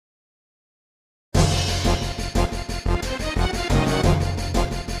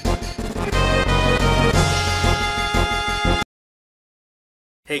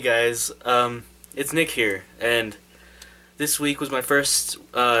Hey guys, it's Nick here, and this week was my first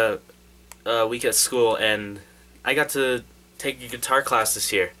week at school, and I got to take a guitar class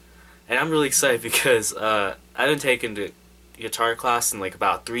this year, and I'm really excited because I haven't taken a guitar class in like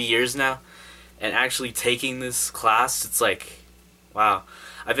about 3 years now, and actually taking this class, it's like, wow,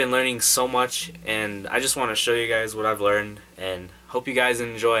 I've been learning so much, and I just want to show you guys what I've learned, and hope you guys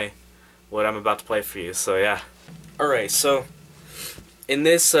enjoy what I'm about to play for you. So yeah, alright, so in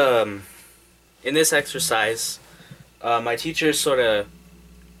this exercise, my teacher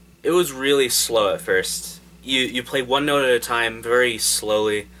it was really slow at first. You play one note at a time very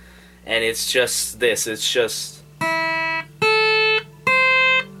slowly, and it's just this. It's just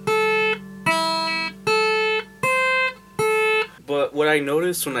but what I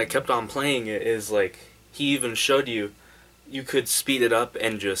noticed when I kept on playing it is like he even showed you could speed it up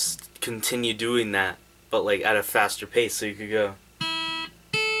and just continue doing that, but like at a faster pace, so you could go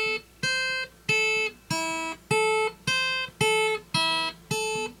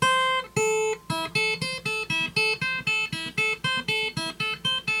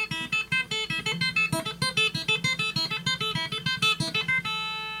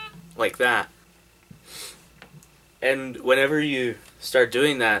like that. And whenever you start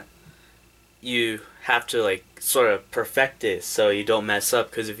doing that, you have to like sort of perfect it so you don't mess up,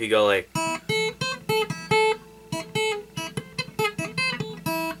 because if you go like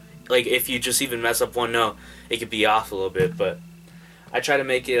if you just even mess up one note, it could be off a little bit, but I try to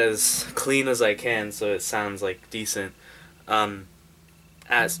make it as clean as I can so it sounds like decent.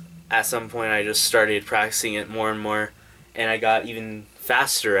 At some point I just started practicing it more and more, and I got even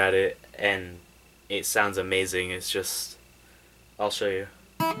faster at it, and it sounds amazing. It's just, I'll show you.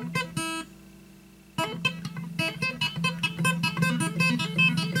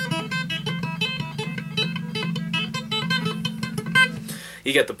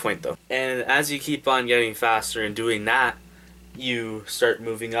 You get the point though. And as you keep on getting faster and doing that, you start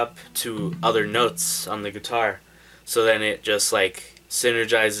moving up to other notes on the guitar. So then it just like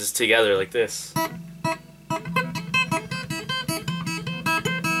synergizes together like this.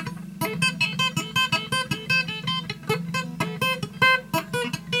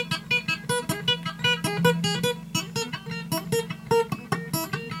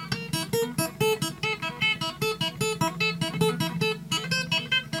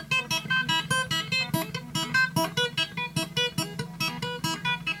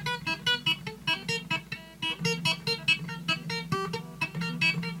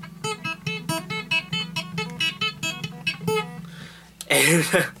 And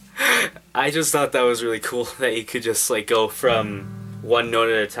I just thought that was really cool that you could just like go from one note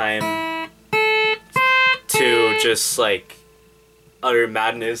at a time to just like utter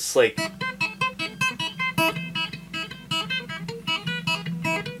madness, like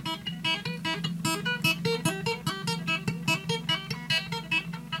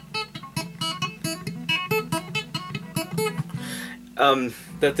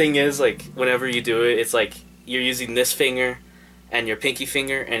the thing is, like, whenever you do it, it's like you're using this finger and your pinky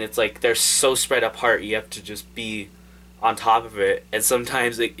finger, and it's like they're so spread apart, you have to just be on top of it, and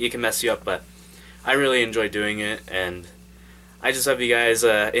sometimes it can mess you up, but I really enjoy doing it, and I just hope you guys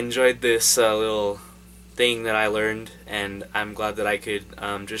enjoyed this little thing that I learned, and I'm glad that I could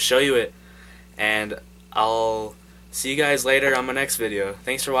just show you it, and I'll see you guys later on my next video.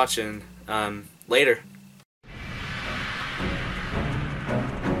 Thanks for watching. Later.